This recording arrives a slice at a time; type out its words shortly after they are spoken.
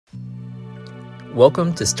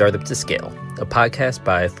Welcome to Startup to Scale, a podcast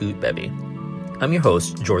by Food Bevy. I'm your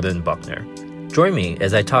host, Jordan Buckner. Join me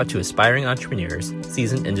as I talk to aspiring entrepreneurs,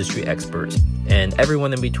 seasoned industry experts, and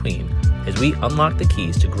everyone in between as we unlock the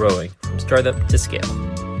keys to growing from startup to scale.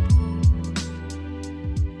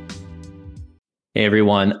 Hey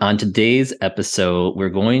everyone, on today's episode, we're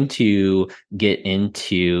going to get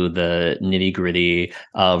into the nitty-gritty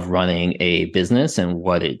of running a business and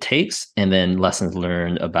what it takes, and then lessons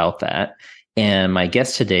learned about that. And my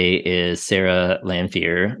guest today is Sarah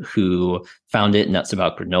Lanphier, who founded Nuts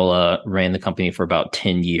About Granola, ran the company for about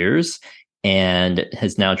 10 years, and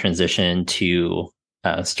has now transitioned to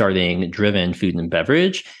starting Driven Food and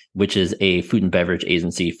Beverage, which is a food and beverage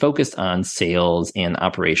agency focused on sales and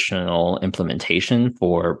operational implementation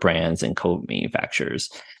for brands and co-manufacturers.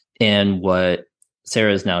 And what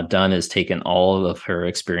Sarah has now done is taken all of her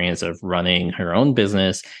experience of running her own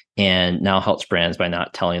business and now helps brands by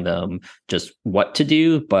not telling them just what to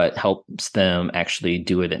do, but helps them actually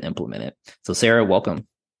do it and implement it. So Sarah, welcome.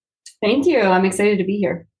 Thank you. I'm excited to be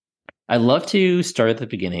here. I'd love to start at the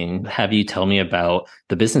beginning. Have you tell me about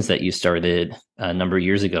the business that you started a number of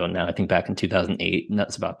years ago now, I think back in 2008,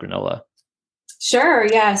 Nuts About Granola. Sure.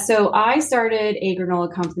 Yeah. So I started a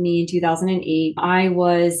granola company in 2008. I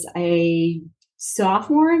was a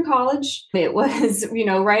sophomore in college. It was,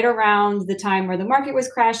 right around the time where the market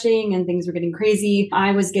was crashing and things were getting crazy.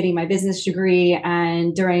 I was getting my business degree.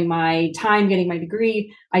 And during my time getting my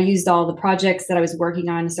degree, I used all the projects that I was working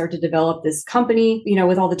on to start to develop this company.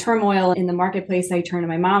 With all the turmoil in the marketplace, I turned to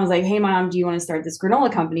my mom. I was like, hey, Mom, do you want to start this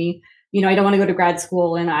granola company? I don't want to go to grad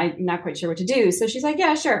school and I'm not quite sure what to do. So she's like,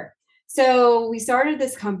 yeah, sure. So we started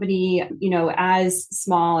this company, as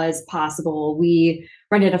small as possible. We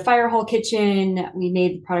rented a fire hall kitchen. We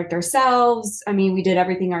made the product ourselves. We did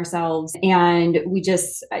everything ourselves. And we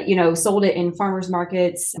just, sold it in farmers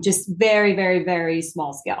markets, just very, very, very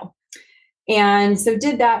small scale. And so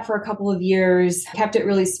did that for a couple of years, kept it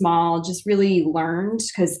really small, just really learned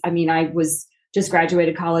because, I was just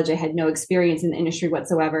graduated college. I had no experience in the industry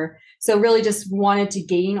whatsoever. So really just wanted to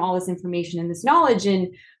gain all this information and this knowledge. And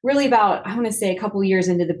really about, I want to say a couple of years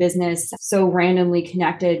into the business, so randomly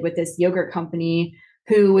connected with this yogurt company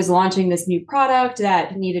who was launching this new product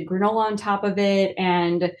that needed granola on top of it.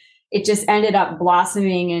 And it just ended up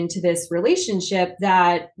blossoming into this relationship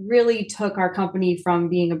that really took our company from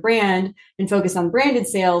being a brand and focused on branded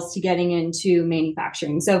sales to getting into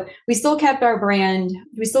manufacturing. So we still kept our brand.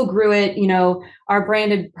 We still grew it. Our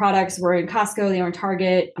branded products were in Costco, they were in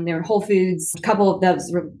Target, they were in Whole Foods. A couple of those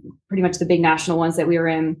were pretty much the big national ones that we were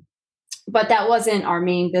in. But that wasn't our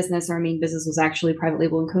main business. Our main business was actually private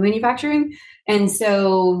label and co-manufacturing. And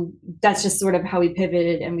so that's just sort of how we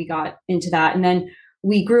pivoted and we got into that. And then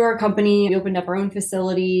we grew our company. We opened up our own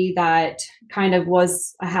facility that kind of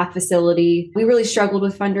was a half facility. We really struggled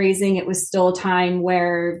with fundraising. It was still a time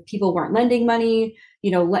where people weren't lending money.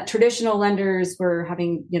 Traditional lenders were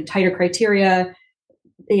having tighter criteria.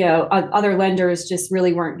 Other lenders just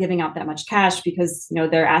really weren't giving out that much cash because,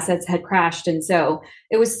 their assets had crashed. And so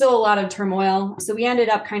it was still a lot of turmoil. So we ended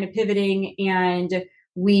up kind of pivoting and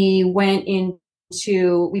we went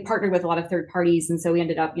we partnered with a lot of third parties. And so we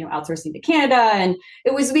ended up, outsourcing to Canada, and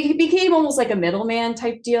we became almost like a middleman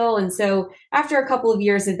type deal. And so after a couple of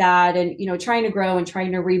years of that and, trying to grow and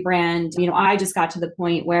trying to rebrand, I just got to the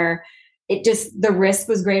point where the risk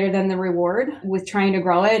was greater than the reward with trying to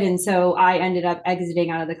grow it. And so I ended up exiting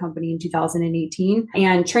out of the company in 2018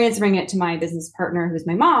 and transferring it to my business partner, who's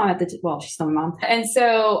my mom she's still my mom. And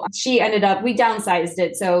so we downsized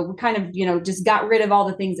it. So we kind of, just got rid of all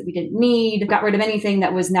the things that we didn't need, got rid of anything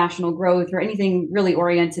that was national growth or anything really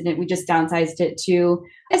oriented. And we just downsized it to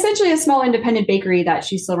essentially a small independent bakery that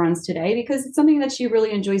she still runs today because it's something that she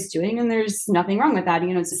really enjoys doing. And there's nothing wrong with that.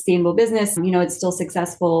 It's a sustainable business. It's still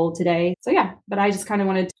successful today. So yeah, but I just kind of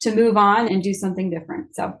wanted to move on and do something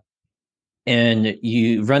different. And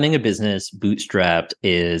you running a business bootstrapped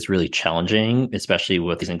is really challenging, especially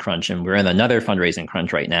with fundraising crunch. And we're in another fundraising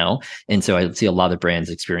crunch right now. And so I see a lot of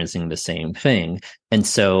brands experiencing the same thing. And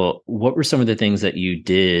so what were some of the things that you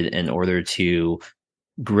did in order to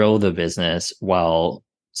grow the business while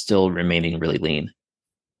still remaining really lean?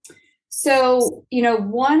 So,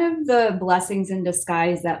 one of the blessings in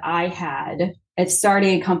disguise that I had at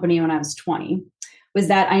starting a company when I was 20 was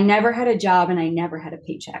that I never had a job and I never had a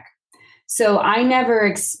paycheck. So I never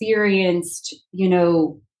experienced,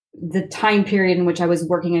 the time period in which I was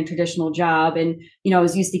working a traditional job and, I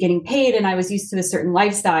was used to getting paid and I was used to a certain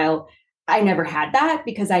lifestyle. I never had that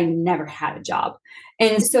because I never had a job.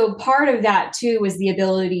 And so part of that too was the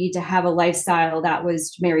ability to have a lifestyle that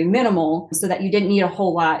was very minimal so that you didn't need a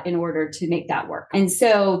whole lot in order to make that work. And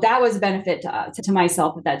so that was a benefit to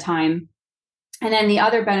myself at that time. And then the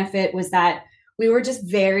other benefit was that we were just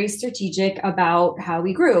very strategic about how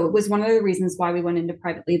we grew. It was one of the reasons why we went into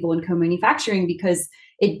private label and co-manufacturing, because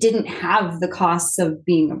it didn't have the costs of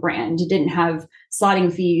being a brand. It didn't have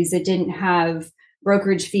slotting fees. It didn't have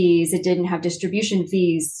brokerage fees. It didn't have distribution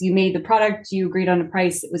fees. You made the product, you agreed on a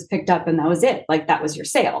price, it was picked up, and that was it. Like that was your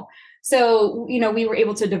sale. So, we were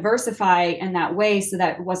able to diversify in that way so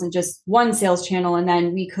that it wasn't just one sales channel. And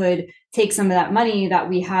then we could take some of that money that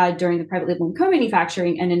we had during the private label and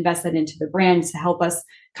co-manufacturing and invest that into the brand to help us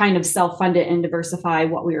kind of self-fund it and diversify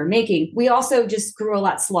what we were making. We also just grew a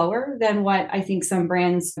lot slower than what I think some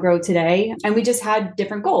brands grow today. And we just had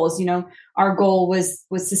different goals. Our goal was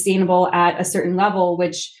sustainable at a certain level,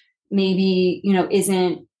 which maybe,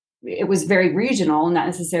 it was very regional, not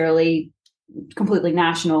necessarily completely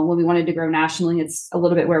national. When we wanted to grow nationally, it's a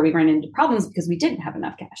little bit where we ran into problems because we didn't have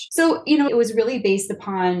enough cash. So, it was really based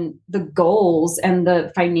upon the goals and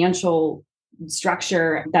the financial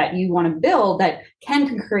structure that you want to build that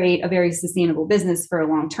can create a very sustainable business for a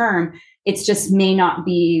long term. It's just may not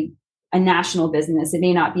be a national business. It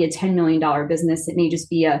may not be a $10 million business. It may just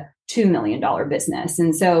be a $2 million business.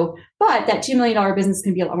 And so, but that $2 million business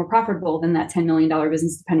can be a lot more profitable than that $10 million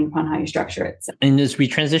business, depending upon how you structure it. So. And as we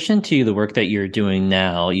transition to the work that you're doing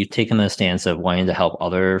now, you've taken the stance of wanting to help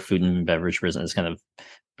other food and beverage business kind of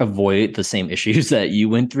avoid the same issues that you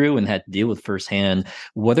went through and had to deal with firsthand.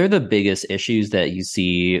 What are the biggest issues that you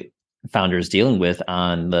see founders dealing with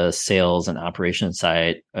on the sales and operations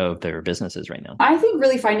side of their businesses right now? I think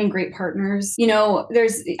really finding great partners.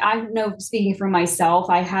 I know, speaking for myself,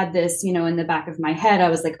 I had this, in the back of my head. I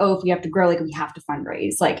was like, oh, if we have to grow, like we have to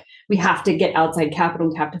fundraise, like we have to get outside capital,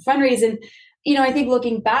 we have to fundraise. And I think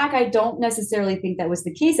looking back, I don't necessarily think that was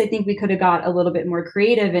the case. I think we could have got a little bit more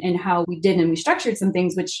creative in how we did, and we structured some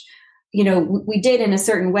things, which, we did in a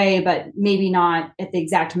certain way, but maybe not at the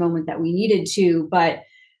exact moment that we needed to. But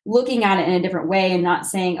looking at it in a different way and not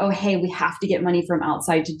saying, oh, hey, we have to get money from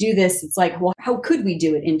outside to do this. It's like, well, how could we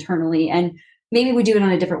do it internally? And maybe we do it on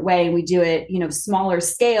a different way. We do it, smaller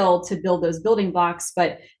scale to build those building blocks,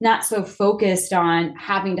 but not so focused on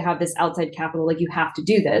having to have this outside capital, like you have to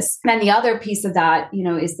do this. And the other piece of that,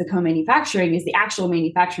 is the co-manufacturing, is the actual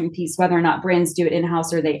manufacturing piece, whether or not brands do it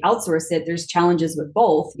in-house or they outsource it. There's challenges with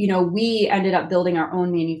both. We ended up building our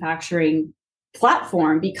own manufacturing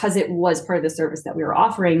platform because it was part of the service that we were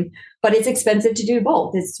offering, but it's expensive to do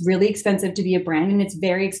both. It's really expensive to be a brand, and it's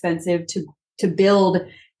very expensive to build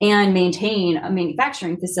and maintain a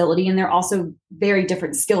manufacturing facility. And they're also very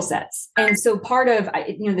different skill sets. And so part of,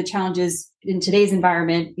 the challenges in today's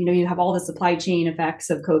environment, you have all the supply chain effects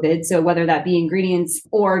of COVID. So whether that be ingredients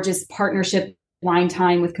or just partnership line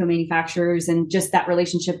time with co-manufacturers and just that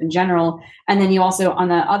relationship in general. And then you also, on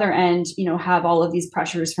the other end, have all of these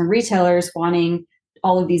pressures from retailers wanting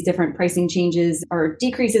all of these different pricing changes or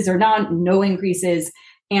decreases or no increases.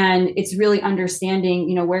 And it's really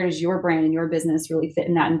understanding, where does your brand and your business really fit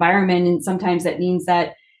in that environment? And sometimes that means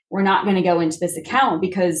that we're not going to go into this account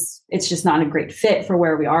because it's just not a great fit for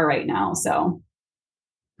where we are right now. So.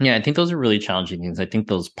 Yeah, I think those are really challenging things. I think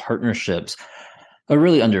those partnerships are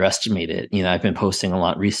really underestimated. I've been posting a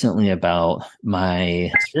lot recently about my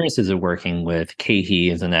experiences of working with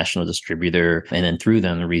KeHE as a national distributor, and then through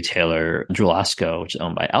them, the retailer Jewel-Osco, which is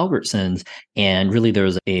owned by Albertsons. And really, there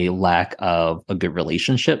was a lack of a good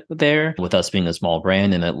relationship there with us being a small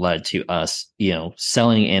brand. And it led to us,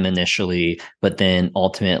 selling in initially, but then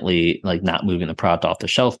ultimately like not moving the product off the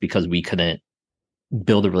shelf because we couldn't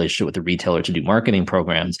build a relationship with the retailer to do marketing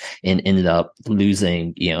programs, and ended up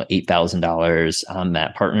losing, $8,000 on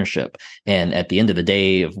that partnership. And at the end of the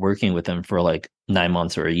day of working with them for like 9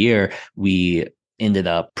 months or a year, we ended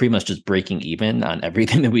up pretty much just breaking even on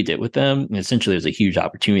everything that we did with them. And essentially, there's a huge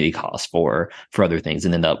opportunity cost for other things,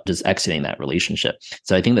 and end up just exiting that relationship.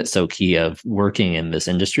 So I think that's so key of working in this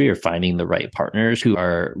industry, or finding the right partners who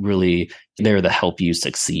are really there to help you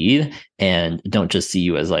succeed and don't just see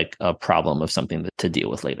you as like a problem of something to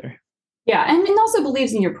deal with later. Yeah. And also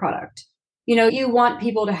believes in your product. You want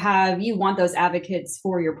people you want those advocates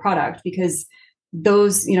for your product, because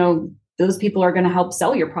those people are going to help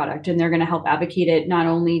sell your product, and they're going to help advocate it not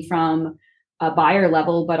only from a buyer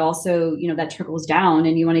level, but also, that trickles down,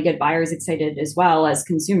 and you want to get buyers excited as well as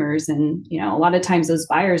consumers. And, a lot of times those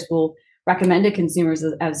buyers will recommend to consumers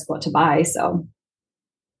as what to buy. So.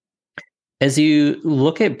 As you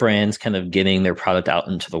look at brands kind of getting their product out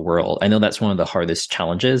into the world, I know that's one of the hardest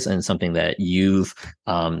challenges, and something that you've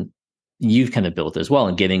you've kind of built as well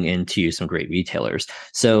and getting into some great retailers.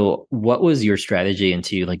 So what was your strategy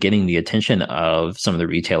into like getting the attention of some of the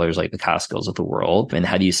retailers like the Costco's of the world? And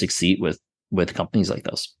how do you succeed with companies like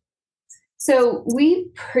those? So we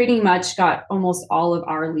pretty much got almost all of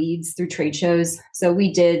our leads through trade shows. So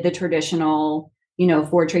we did the traditional,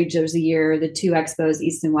 4 trade shows a year, the 2 expos,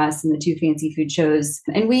 East and West, and the 2 fancy food shows.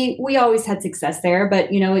 And we always had success there, but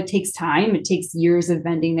it takes time. It takes years of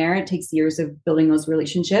vending there. It takes years of building those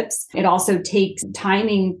relationships. It also takes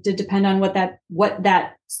timing to depend on what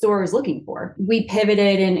that store is looking for. We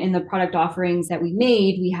pivoted in the product offerings that we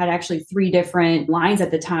made. We had actually 3 different lines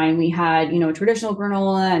at the time. We had, a traditional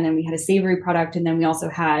granola, and then we had a savory product, and then we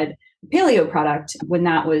also had a paleo product when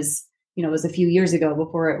that was, it was a few years ago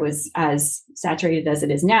before it was as saturated as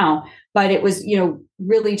it is now. But it was,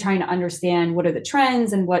 really trying to understand what are the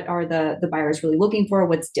trends and what are the buyers really looking for,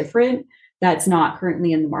 what's different that's not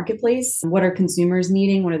currently in the marketplace. What are consumers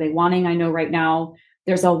needing? What are they wanting? I know right now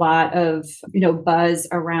there's a lot of, buzz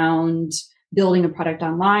around building a product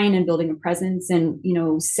online and building a presence and,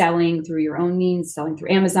 selling through your own means, selling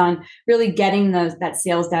through Amazon, really getting that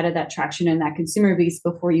sales data, that traction and that consumer base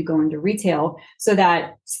before you go into retail, so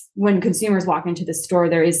that when consumers walk into the store,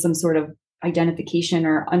 there is some sort of identification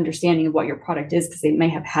or understanding of what your product is, because they may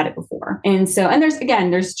have had it before. And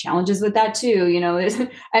there's challenges with that too.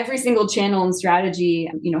 Every single channel and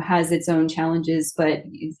strategy, has its own challenges, but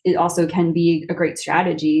it also can be a great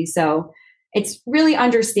strategy. So it's really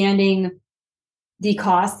understanding the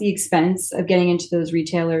cost, the expense of getting into those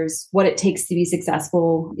retailers, what it takes to be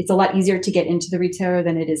successful. It's a lot easier to get into the retailer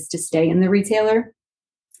than it is to stay in the retailer.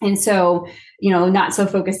 And so, not so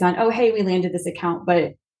focused on, oh, hey, we landed this account,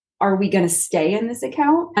 but are we going to stay in this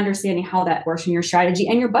account? Understanding how that works in your strategy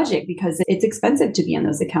and your budget, because it's expensive to be in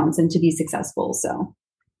those accounts and to be successful. So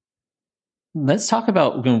Let's talk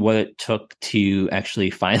about what it took to actually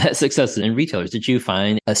find that success in retailers. Did you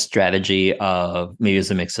find a strategy of maybe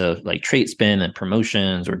it's a mix of like trade spin and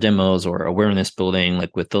promotions or demos or awareness building,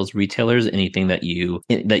 like with those retailers? Anything that you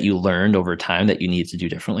learned over time that you need to do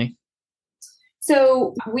differently?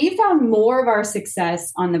 So we found more of our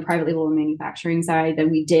success on the private label and manufacturing side than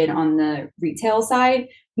we did on the retail side,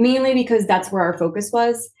 mainly because that's where our focus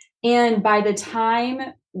was. And by the time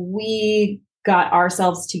we got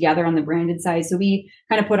ourselves together on the branded side, so we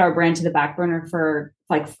kind of put our brand to the back burner for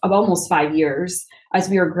like almost 5 years as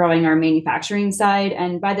we were growing our manufacturing side.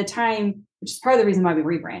 And by the time, which is part of the reason why we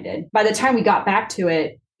rebranded, by the time we got back to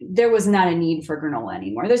it, there was not a need for granola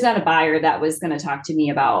anymore. There's not a buyer that was going to talk to me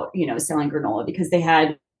about, selling granola, because they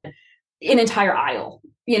had an entire aisle,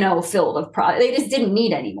 filled of product. They just didn't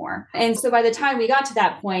need anymore. And so by the time we got to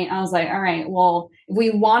that point, I was like, all right, well, if we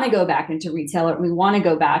want to go back into retail, or we want to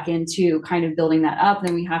go back into kind of building that up,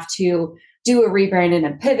 then we have to do a rebrand and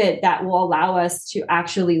a pivot that will allow us to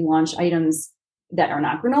actually launch items that are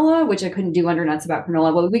not granola, which I couldn't do under Nuts About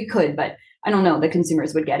Granola. Well, we could, but I don't know, the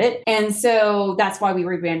consumers would get it. And so that's why we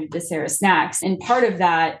rebranded to Sarah Snacks. And part of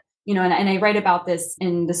that, and I write about this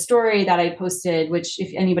in the story that I posted, which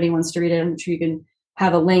if anybody wants to read it, I'm sure you can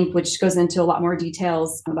have a link, which goes into a lot more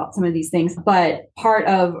details about some of these things. But part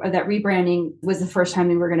of that rebranding was the first time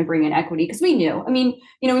we were going to bring in equity, because we knew, when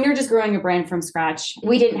you're just growing a brand from scratch,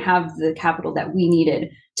 we didn't have the capital that we needed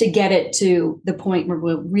to get it to the point where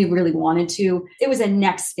we really wanted to. It was a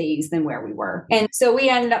next phase than where we were. And so we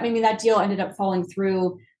ended up, that deal ended up falling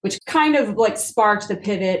through, which kind of like sparked the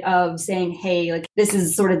pivot of saying, hey, like this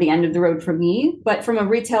is sort of the end of the road for me. But from a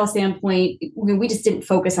retail standpoint, we just didn't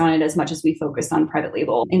focus on it as much as we focused on private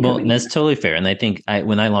label. Well, that's totally fair. And I think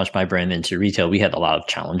when I launched my brand into retail, we had a lot of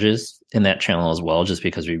challenges in that channel as well, just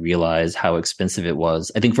because we realized how expensive it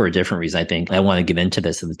was. I think for a different reason. I think I want to get into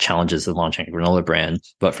this and the challenges of launching a granola brand.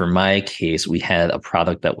 But for my case, we had a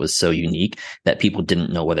product that was so unique that people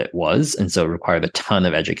didn't know what it was. And so it required a ton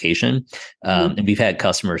of education. And we've had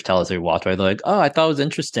customers tell us they walked away, they're like, oh, I thought it was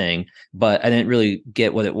interesting, but I didn't really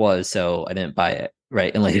get what it was, so I didn't buy it.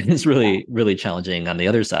 Right. And like it's really, really challenging on the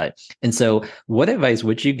other side. And so what advice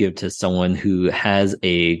would you give to someone who has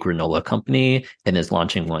a granola company and is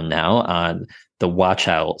launching one now on the watch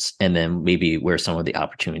outs and then maybe where some of the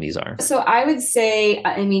opportunities are? So I would say,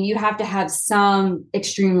 you have to have some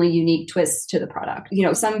extremely unique twists to the product,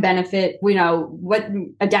 some benefit, what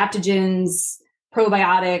adaptogens,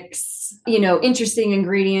 probiotics, interesting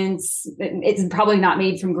ingredients. It's probably not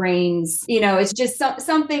made from grains. It's just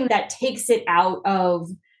something that takes it out of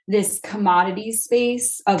this commodity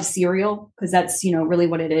space of cereal, because that's, really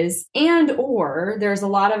what it is. And, or there's a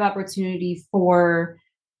lot of opportunity for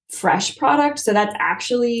fresh product. So that's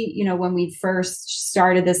actually, when we first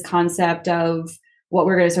started this concept of what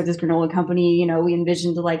we're going to start this granola company. We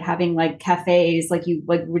envisioned like having like cafes, like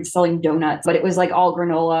we're selling donuts, but it was like all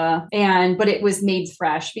granola, but it was made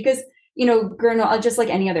fresh because granola, just like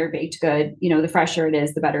any other baked good, the fresher it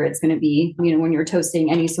is, the better it's going to be. When you're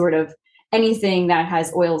toasting anything that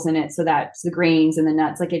has oils in it, so that's the grains and the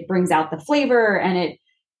nuts, like it brings out the flavor, and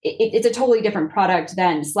it's a totally different product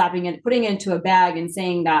than putting it into a bag and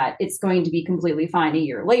saying that it's going to be completely fine a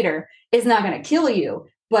year later. Is not going to kill you,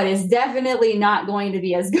 but it's definitely not going to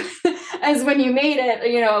be as good as when you made it,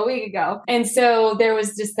 a week ago. And so there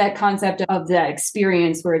was just that concept of that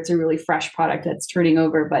experience where it's a really fresh product that's turning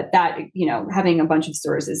over. But that, having a bunch of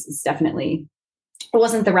stores is definitely, it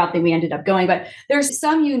wasn't the route that we ended up going. But there's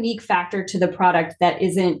some unique factor to the product that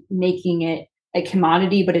isn't making it a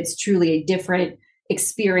commodity, but it's truly a different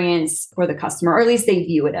experience for the customer, or at least they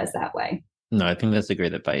view it as that way. No, I think that's a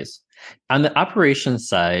great advice. On the operations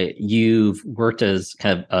side, you've worked as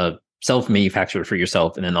kind of a self-manufacturer for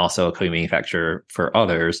yourself and then also a co-manufacturer for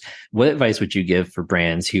others. What advice would you give for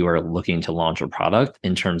brands who are looking to launch a product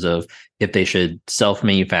in terms of if they should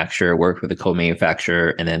self-manufacture, work with a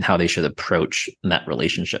co-manufacturer, and then how they should approach that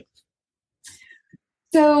relationship?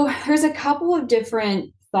 So there's a couple of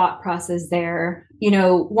different thought process there.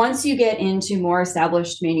 Once you get into more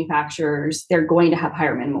established manufacturers, they're going to have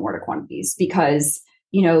higher minimum order quantities because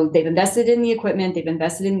they've invested in the equipment, they've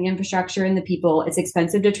invested in the infrastructure and the people. It's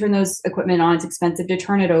expensive to turn those equipment on. It's expensive to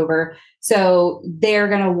turn it over. So they're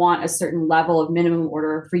going to want a certain level of minimum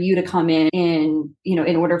order for you to come in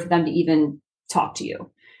order for them to even talk to you.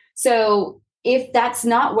 So if that's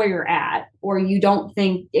not where you're at, or you don't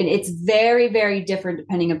think, and it's very, very different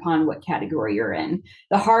depending upon what category you're in,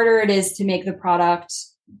 the harder it is to make the product,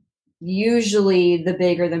 usually the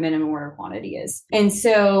bigger the minimum order quantity is. And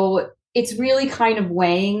so it's really kind of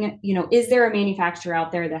weighing, is there a manufacturer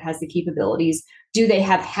out there that has the capabilities? Do they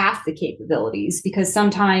have half the capabilities? Because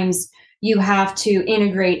sometimes you have to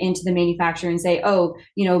integrate into the manufacturer and say,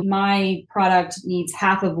 my product needs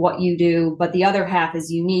half of what you do, but the other half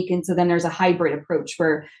is unique. And so then there's a hybrid approach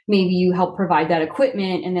where maybe you help provide that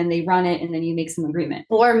equipment and then they run it and then you make some agreement.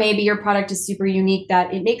 Or maybe your product is super unique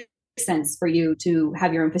that it makes sense for you to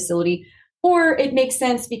have your own facility. Or it makes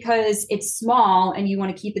sense because it's small and you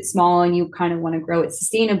want to keep it small and you kind of want to grow it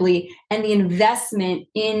sustainably. And the investment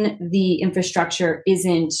in the infrastructure is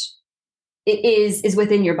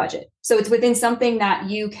within your budget. So it's within something that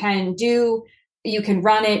you can do, you can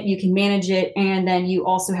run it, you can manage it, and then you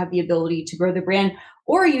also have the ability to grow the brand.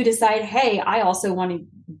 Or you decide, hey, I also want to,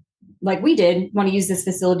 like we did, want to use this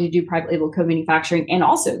facility to do private label co-manufacturing and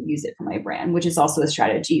also use it for my brand, which is also a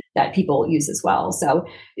strategy that people use as well. So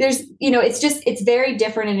there's, it's very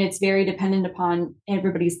different and it's very dependent upon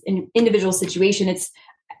everybody's individual situation.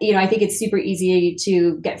 I think it's super easy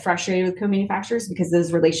to get frustrated with co-manufacturers because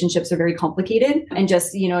those relationships are very complicated and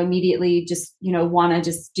just, immediately just, want to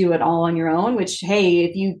just do it all on your own, which, hey,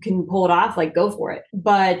 if you can pull it off, like go for it.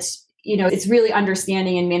 But it's really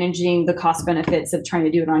understanding and managing the cost benefits of trying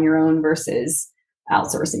to do it on your own versus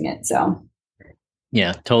outsourcing it. So.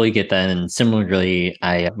 Yeah, totally get that. And similarly,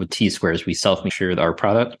 with T-Squares, we self-manufactured our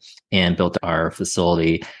product and built our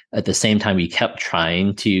facility. At the same time, we kept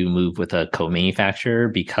trying to move with a co-manufacturer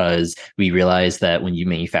because we realized that when you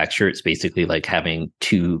manufacture, it's basically like having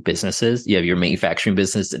two businesses. You have your manufacturing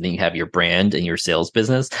business and then you have your brand and your sales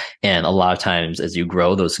business. And a lot of times as you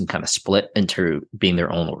grow, those can kind of split into being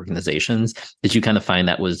their own organizations. Did you kind of find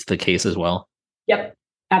that was the case as well? Yep,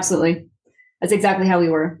 absolutely. That's exactly how we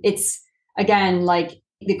were. It's, again, like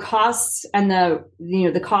the costs and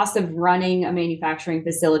the cost of running a manufacturing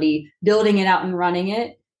facility, building it out and running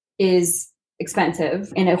it is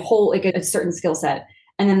expensive and a certain skill set.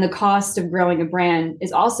 And then the cost of growing a brand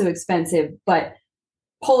is also expensive, but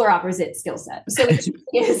polar opposite skill set. So it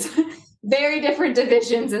is very different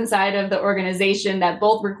divisions inside of the organization that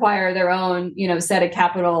both require their own, set of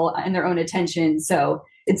capital and their own attention. So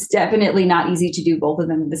it's definitely not easy to do both of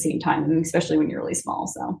them at the same time, especially when you're really small.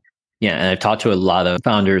 So. Yeah, and I've talked to a lot of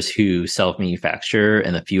founders who self-manufacture,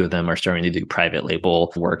 and a few of them are starting to do private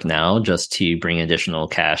label work now just to bring additional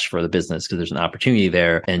cash for the business because there's an opportunity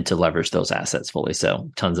there and to leverage those assets fully. So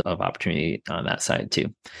tons of opportunity on that side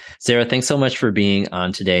too. Sarah, thanks so much for being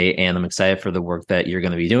on today. And I'm excited for the work that you're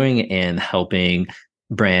going to be doing and helping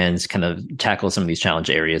brands kind of tackle some of these challenge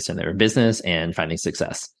areas in their business and finding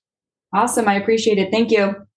success. Awesome. I appreciate it. Thank you.